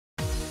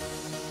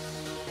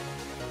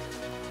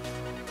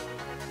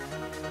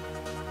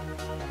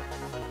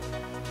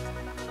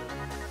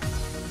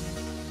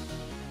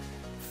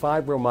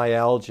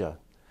Fibromyalgia,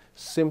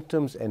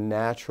 symptoms and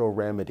natural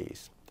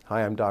remedies.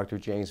 Hi, I'm Dr.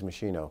 James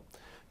Machino.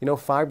 You know,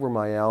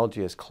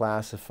 fibromyalgia is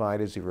classified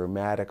as a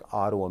rheumatic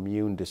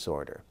autoimmune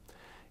disorder.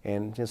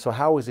 And so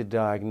how is it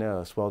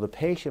diagnosed? Well, the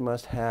patient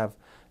must have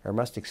or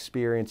must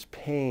experience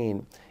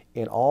pain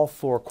in all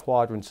four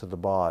quadrants of the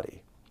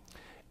body.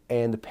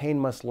 And the pain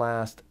must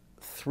last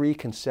 3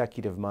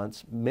 consecutive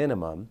months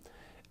minimum.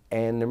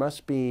 And there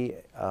must be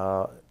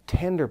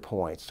tender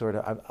points, sort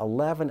of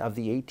 11 of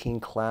the 18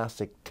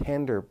 classic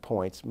tender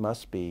points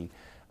must be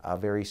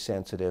very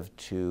sensitive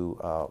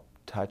to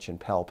touch and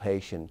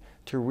palpation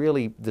to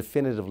really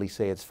definitively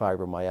say it's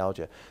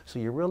fibromyalgia. So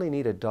you really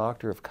need a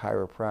doctor of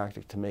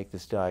chiropractic to make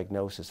this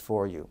diagnosis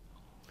for you.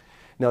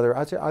 Now, there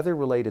are other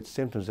related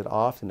symptoms that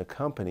often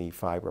accompany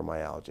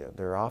fibromyalgia.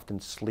 There are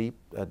often sleep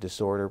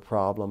disorder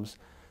problems,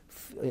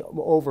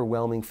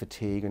 overwhelming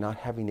fatigue, or not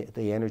having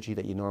the energy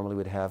that you normally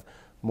would have,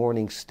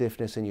 morning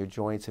stiffness in your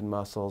joints and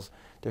muscles.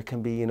 There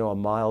can be, a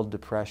mild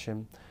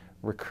depression,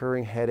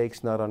 recurring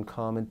headaches, not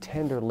uncommon,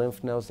 tender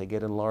lymph nodes, they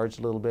get enlarged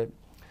a little bit,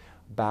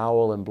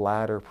 bowel and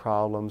bladder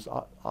problems.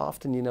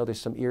 Often,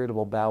 there's some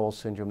irritable bowel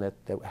syndrome that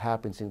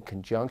happens in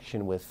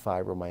conjunction with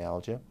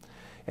fibromyalgia.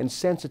 And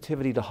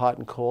sensitivity to hot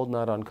and cold,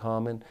 not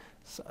uncommon,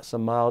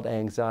 some mild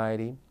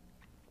anxiety,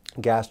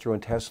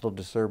 gastrointestinal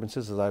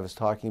disturbances, as I was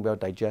talking about,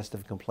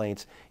 digestive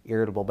complaints,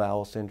 irritable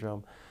bowel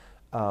syndrome.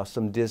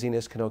 Some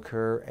dizziness can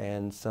occur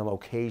and some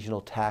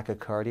occasional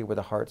tachycardia where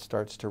the heart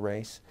starts to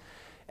race.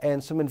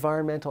 And some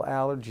environmental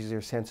allergies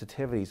or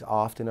sensitivities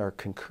often are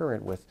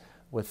concurrent with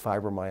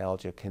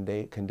fibromyalgia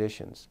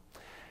conditions.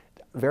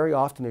 Very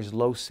often there's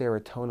low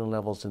serotonin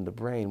levels in the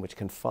brain, which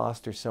can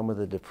foster some of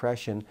the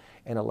depression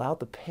and allow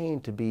the pain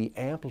to be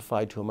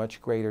amplified to a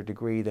much greater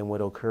degree than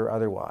would occur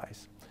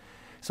otherwise.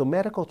 So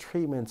medical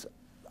treatments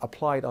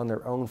applied on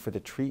their own for the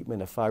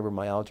treatment of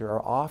fibromyalgia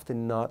are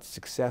often not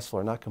successful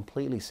or not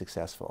completely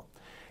successful.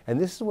 And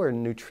this is where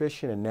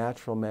nutrition and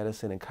natural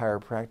medicine and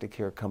chiropractic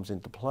care comes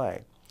into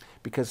play,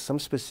 because some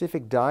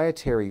specific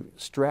dietary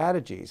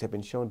strategies have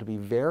been shown to be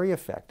very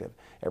effective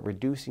at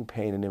reducing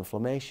pain and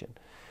inflammation.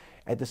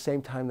 At the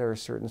same time, there are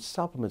certain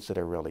supplements that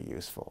are really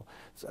useful.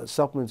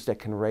 Supplements that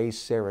can raise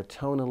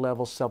serotonin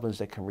levels, supplements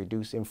that can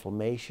reduce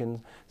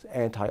inflammation,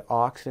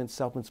 antioxidants,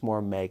 supplements,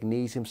 more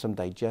magnesium, some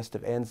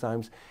digestive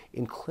enzymes.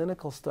 In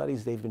clinical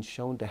studies, they've been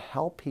shown to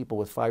help people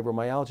with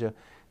fibromyalgia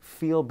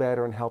feel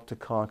better and help to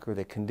conquer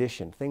the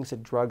condition, things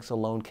that drugs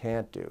alone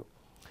can't do.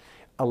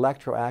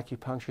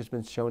 Electroacupuncture has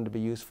been shown to be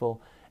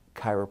useful.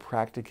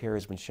 Chiropractic care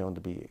has been shown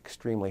to be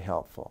extremely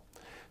helpful.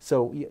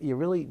 So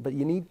but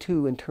you need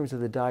to, in terms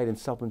of the diet and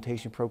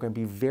supplementation program,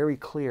 be very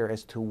clear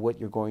as to what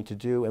you're going to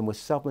do. And with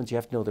supplements, you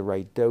have to know the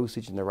right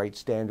dosage and the right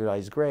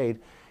standardized grade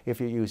if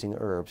you're using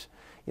herbs.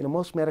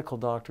 Most medical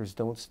doctors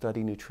don't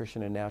study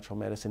nutrition and natural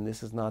medicine.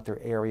 This is not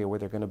their area where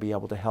they're going to be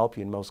able to help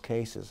you in most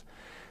cases.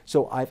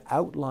 So I've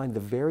outlined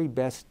the very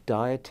best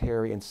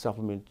dietary and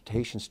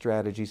supplementation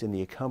strategies in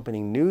the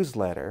accompanying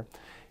newsletter.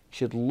 You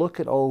should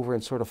look it over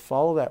and sort of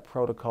follow that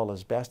protocol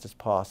as best as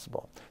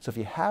possible. So if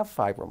you have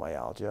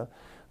fibromyalgia,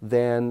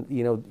 then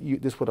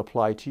this would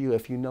apply to you.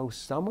 If you know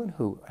someone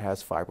who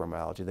has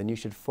fibromyalgia, then you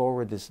should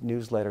forward this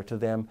newsletter to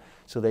them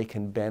so they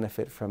can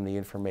benefit from the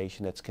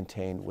information that's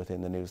contained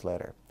within the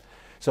newsletter.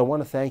 So I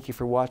want to thank you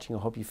for watching. I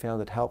hope you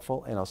found it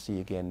helpful, and I'll see you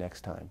again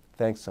next time.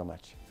 Thanks so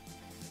much.